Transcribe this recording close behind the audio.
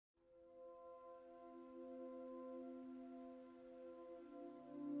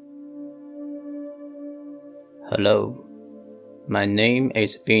Hello, my name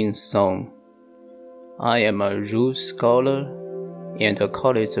is Bin Song. I am a Ru scholar and a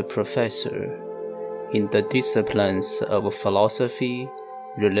college professor in the disciplines of philosophy,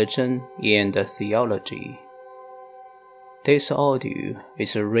 religion, and theology. This audio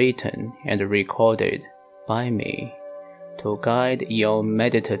is written and recorded by me to guide your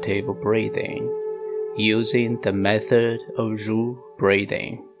meditative breathing using the method of Ru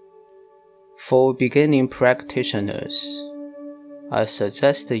breathing. For beginning practitioners, I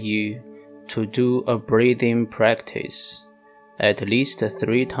suggest you to do a breathing practice at least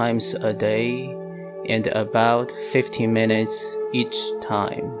 3 times a day and about 15 minutes each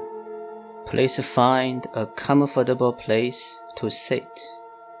time. Please find a comfortable place to sit,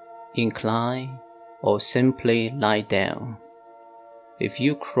 incline, or simply lie down. If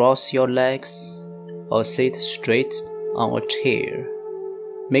you cross your legs or sit straight on a chair,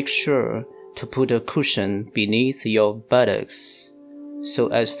 make sure to put a cushion beneath your buttocks so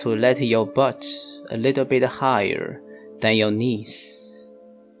as to let your butt a little bit higher than your knees.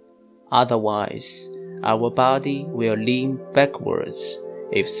 Otherwise, our body will lean backwards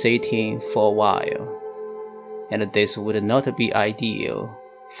if sitting for a while, and this would not be ideal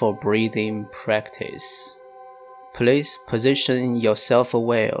for breathing practice. Please position yourself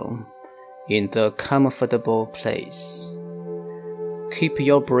well in the comfortable place. Keep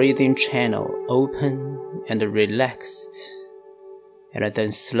your breathing channel open and relaxed, and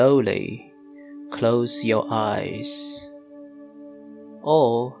then slowly close your eyes.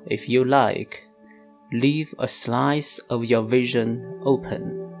 Or, if you like, leave a slice of your vision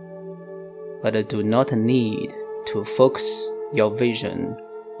open, but do not need to focus your vision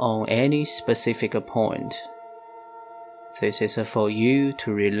on any specific point. This is for you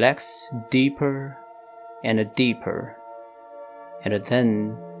to relax deeper and deeper, and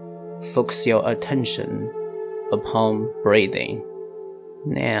then focus your attention upon breathing.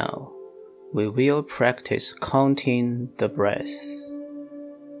 Now, we will practice counting the breath.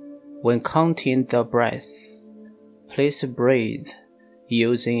 When counting the breath, please breathe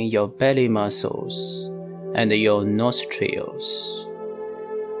using your belly muscles and your nostrils.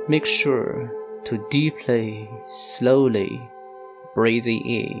 Make sure to deeply, slowly breathe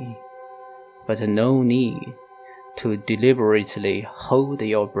in, but no need to deliberately hold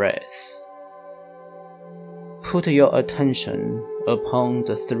your breath. Put your attention upon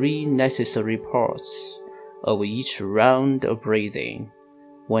the 3 necessary parts of each round of breathing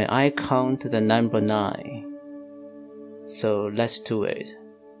when I count the number 9. So let's do it.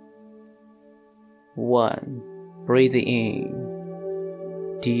 1. Breathe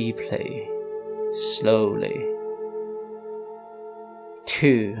in deeply, slowly.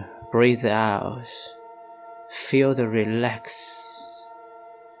 2. Breathe out. Feel the relax.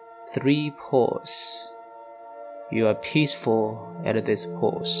 3. Pause. You are peaceful at this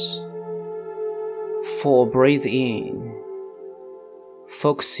pause. 4. Breathe in.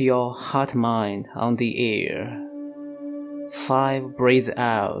 Focus your heart-mind on the air. 5. Breathe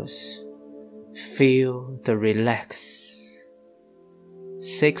out. Feel the relax.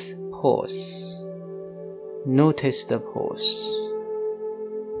 6. Pause. Notice the pause.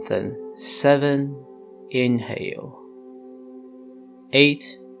 Then 7. Inhale.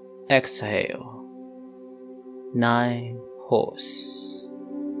 8. Exhale. 9. Pause.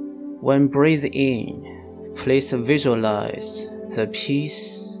 When breathe in, please visualize the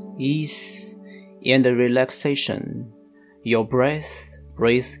peace, ease, and relaxation your breath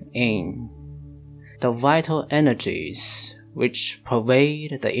breathes in. The vital energies which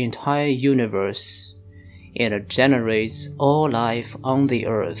pervade the entire universe and generates all life on the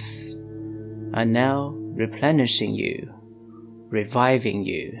earth are now replenishing you, reviving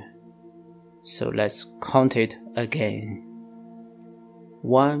you. So let's count it again.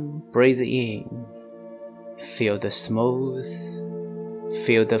 1. Breathe in. Feel the smooth,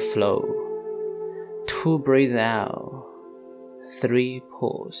 feel the flow. 2. Breathe out. 3.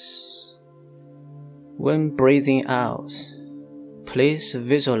 Pause. When breathing out, please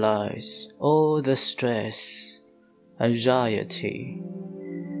visualize all the stress, anxiety,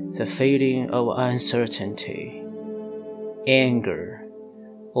 the feeling of uncertainty, anger,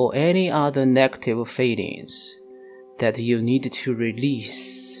 or any other negative feelings that you need to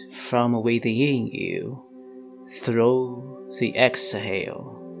release from within you through the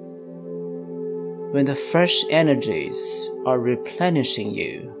exhale. When the fresh energies are replenishing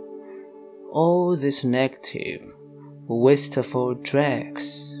you, all these negative, wasteful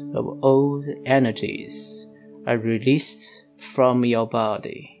dregs of old energies are released from your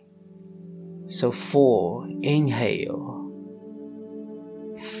body. So 4. Inhale.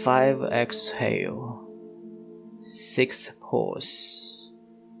 5. Exhale. Sixth pause.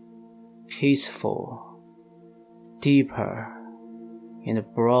 Peaceful, deeper, and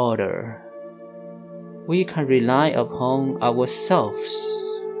broader. We can rely upon ourselves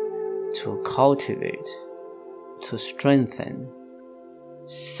to cultivate, to strengthen.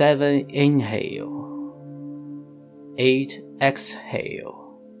 7 inhale, 8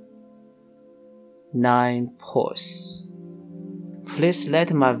 exhale, 9 pause. Please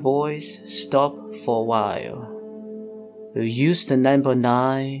let my voice stop for a while. You use the number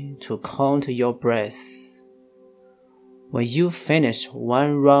 9 to count your breath. When you finish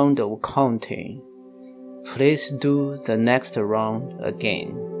one round of counting, please do the next round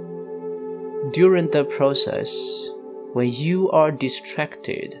again. During the process, when you are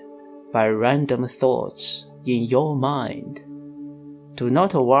distracted by random thoughts in your mind, do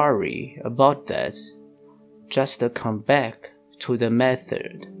not worry about that. Just come back to the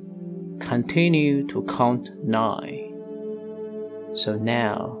method. Continue to count 9. So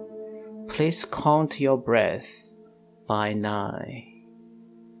now, please count your breath by 9.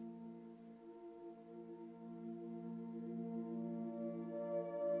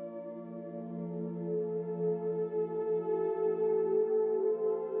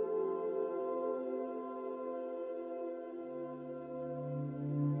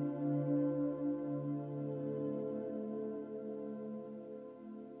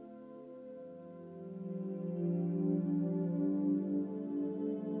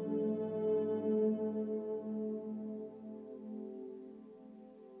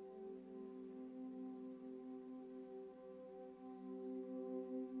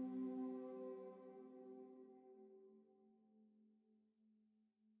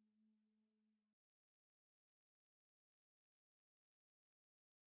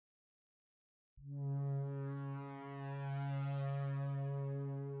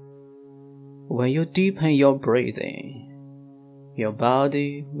 When you deepen your breathing, your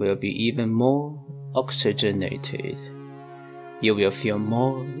body will be even more oxygenated. You will feel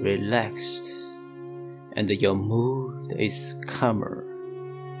more relaxed, and your mood is calmer.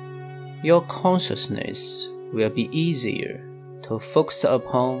 Your consciousness will be easier to focus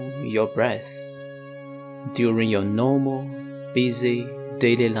upon your breath. During your normal, busy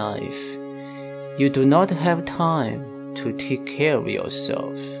daily life, you do not have time to take care of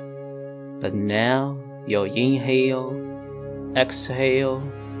yourself. But now you inhale, exhale,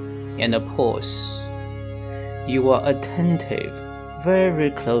 and pause. You are attentive very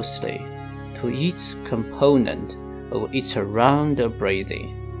closely to each component of each round of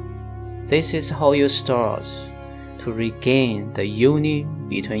breathing. This is how you start to regain the union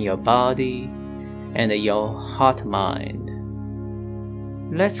between your body and your heart-mind.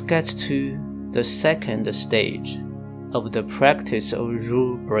 Let's get to the second stage of the practice of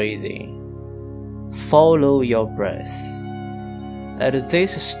rule breathing. Follow your breath. At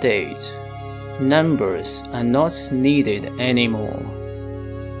this stage, numbers are not needed anymore.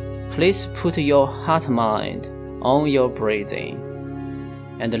 Please put your heart-mind on your breathing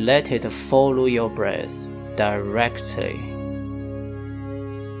and let it follow your breath directly.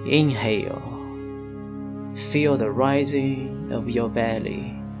 Inhale. Feel the rising of your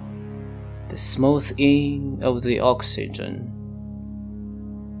belly, the smoothing of the oxygen.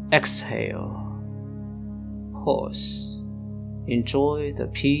 Exhale. Pause. Enjoy the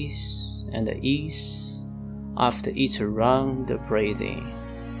peace and the ease after each round of breathing.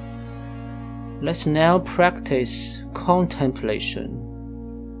 Let's now practice contemplation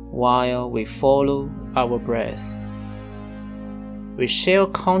while we follow our breath. We shall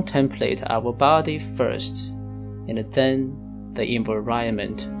contemplate our body first, and then the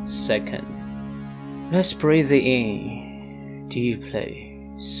environment second. Let's breathe in deeply,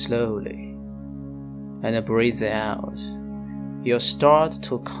 slowly, and breathe out. You'll start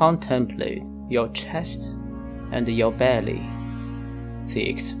to contemplate your chest and your belly. They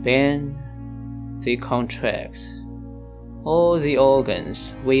expand, they contract. All the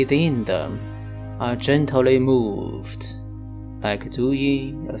organs within them are gently moved, like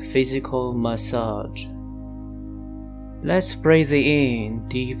doing a physical massage. Let's breathe in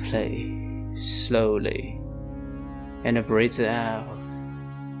deeply, slowly, and breathe out.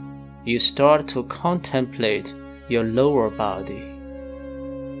 You start to contemplate your lower body,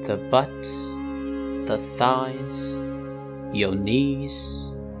 the butt, the thighs, your knees,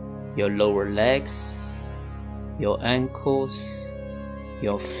 your lower legs, your ankles,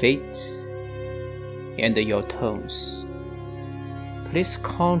 your feet, and your toes. Please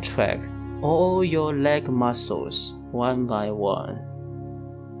contract all your leg muscles one by one.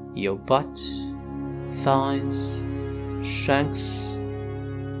 Your butt, thighs, shanks,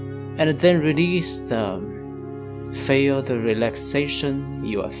 and then release them Feel the relaxation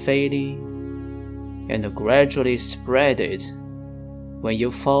you are feeling and gradually spread it when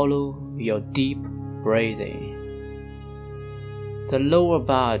you follow your deep breathing. The lower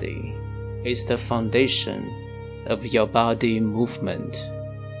body is the foundation of your body movement.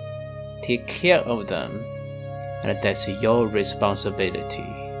 Take care of them, and that's your responsibility.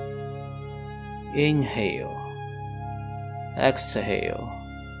 Inhale, exhale,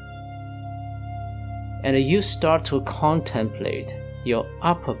 and you start to contemplate your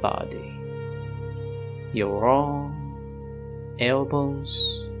upper body, your arm,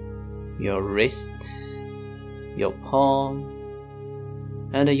 elbows, your wrist, your palm,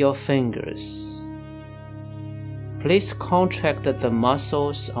 and your fingers. Please contract the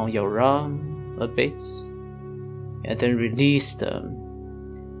muscles on your arm a bit, and then release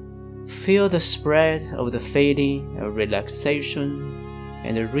them. Feel the spread of the feeling of relaxation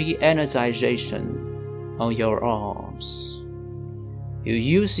and re-energization on your arms. You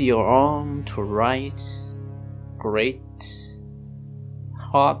use your arm to write, grate,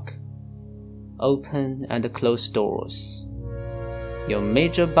 hug, open and close doors. Your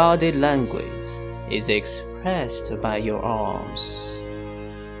major body language is expressed by your arms.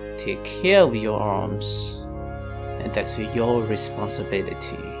 Take care of your arms, and that's your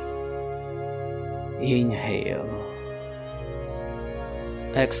responsibility. Inhale,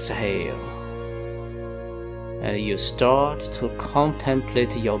 exhale, and you start to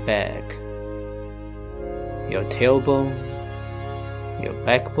contemplate your back, your tailbone, your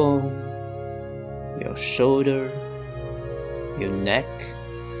backbone, your shoulder, your neck,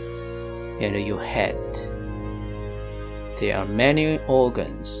 and your head. There are many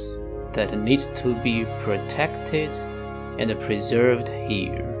organs that need to be protected and preserved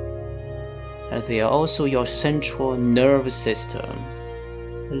here. And they are also your central nervous system.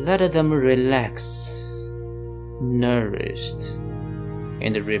 Let them relax, nourished,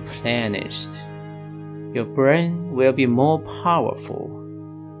 and replenished. Your brain will be more powerful,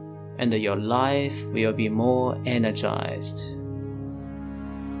 and your life will be more energized.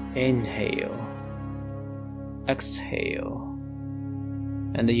 Inhale, exhale,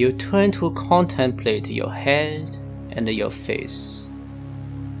 and you turn to contemplate your head and your face,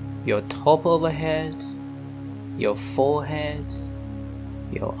 your top of the head, your forehead,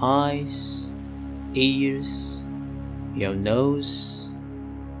 your eyes, ears, your nose,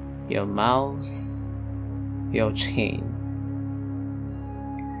 your mouth, your chin.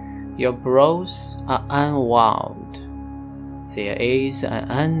 Your brows are unwound. There is an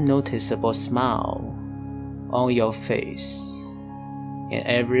unnoticeable smile on your face, and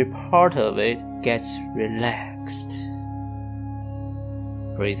every part of it gets relaxed.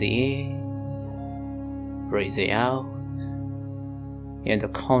 Breathe in, breathe out,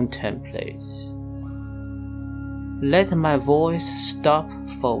 and contemplate. Let my voice stop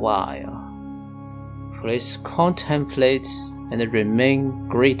for a while. Please contemplate and remain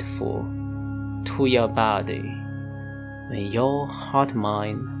grateful to your body when your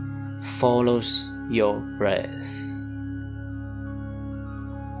heart-mind follows your breath.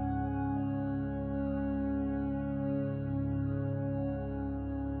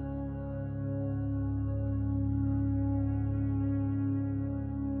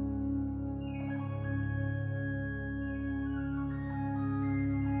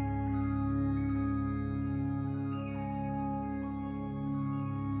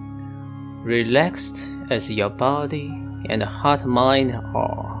 Relaxed as your body and heart-mind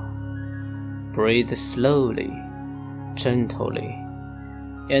are, breathe slowly, gently,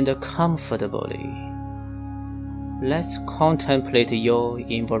 and comfortably. Let's contemplate your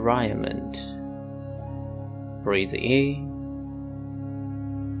environment. Breathe in,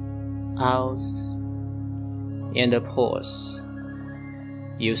 out, and pause.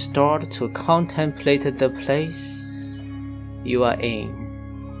 You start to contemplate the place you are in.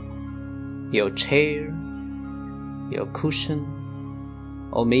 Your chair, your cushion,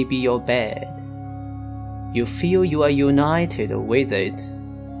 or maybe your bed. You feel you are united with it,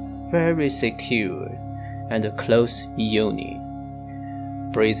 very secure and close union.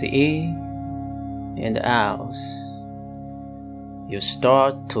 Breathe in and out. You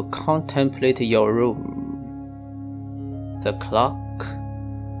start to contemplate your room, the clock,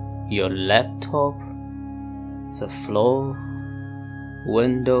 your laptop, the floor,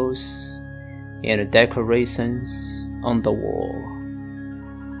 windows, and decorations on the wall.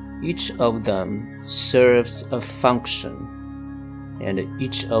 Each of them serves a function, and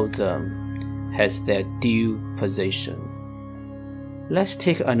each of them has their due position. Let's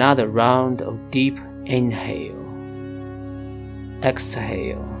take another round of deep inhale,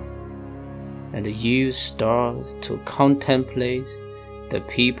 exhale, and you start to contemplate the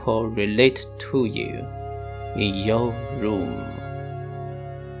people related to you in your room.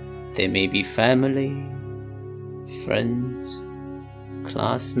 They may be family, friends,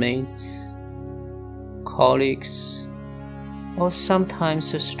 classmates, colleagues, or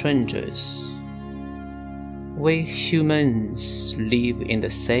sometimes strangers. We humans live in the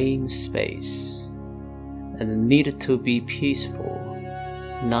same space and need to be peaceful,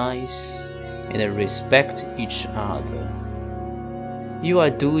 nice, and respect each other. You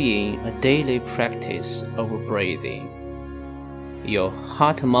are doing a daily practice of breathing. Your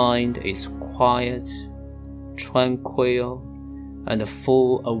heart-mind is quiet, tranquil, and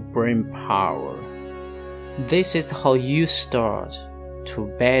full of brain power. This is how you start to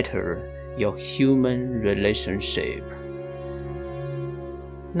better your human relationship.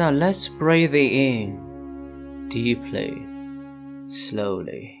 Now let's breathe in deeply,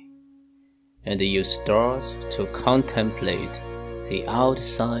 slowly, and you start to contemplate the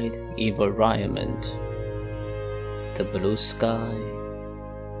outside environment, the blue sky,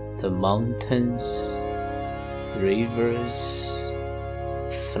 the mountains, rivers,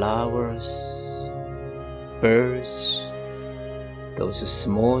 flowers, birds, those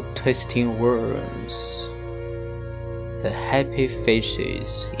small twisting worms, the happy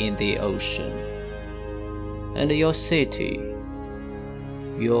fishes in the ocean, and your city,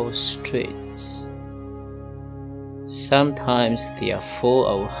 your streets. Sometimes they are full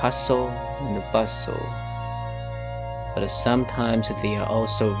of hustle and bustle, but sometimes they are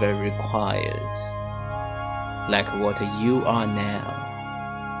also very quiet, like what you are now.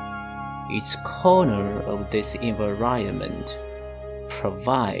 Each corner of this environment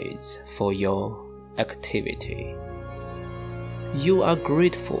provides for your activity. You are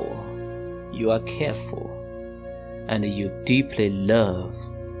grateful, you are careful, and you deeply love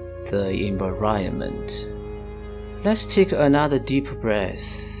the environment. Let's take another deep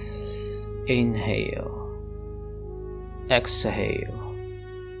breath. Inhale, exhale,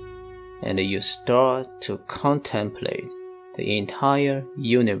 and you start to contemplate the entire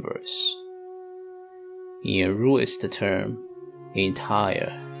universe. In a Ruist term,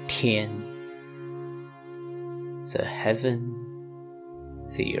 entire 天, the heaven,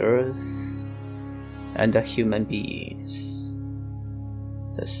 the earth, and the human beings,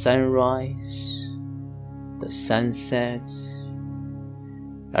 the sunrise, the sunset.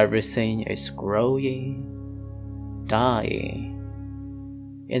 Everything is growing, dying,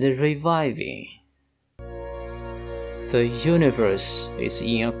 and reviving. The universe is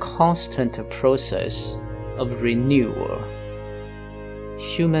in a constant process of renewal.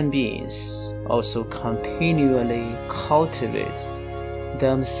 Human beings also continually cultivate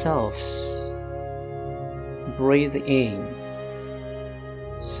themselves. Breathe in,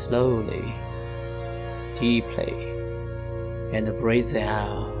 slowly, deeply, and breathe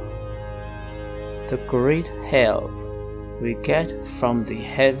out. The great help we get from the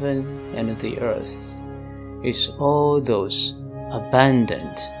heaven and the earth is all those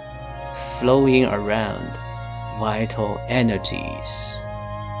abundant, flowing around vital energies.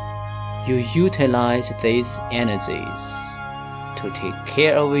 You utilize these energies to take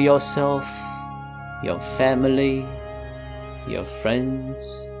care of yourself, your family, your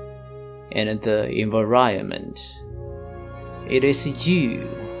friends, and the environment. It is you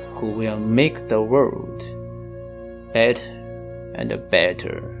who will make the world better and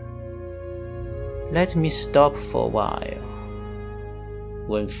better. Let me stop for a while.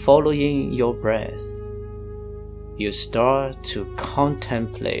 When following your breath, you start to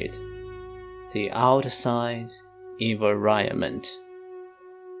contemplate the outside environment.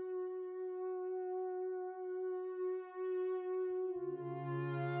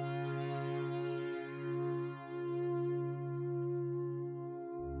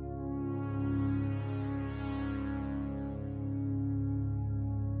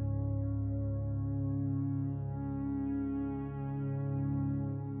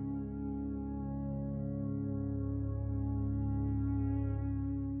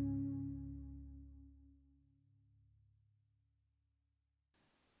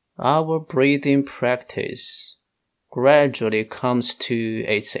 Our breathing practice gradually comes to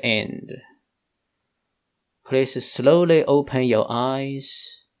its end. Please slowly open your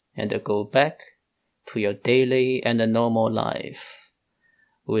eyes and go back to your daily and normal life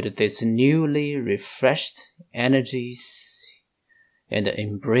with these newly refreshed energies, and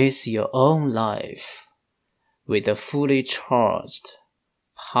embrace your own life with a fully charged,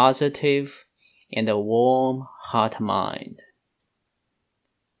 positive, and warm heart-mind.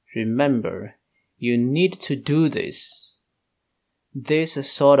 Remember, you need to do this this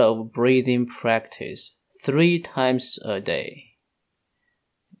sort of breathing practice 3 times a day.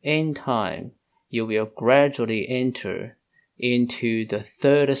 In time, you will gradually enter into the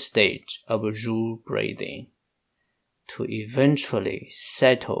 3rd stage of Ru breathing to eventually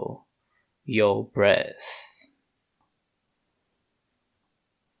settle your breath.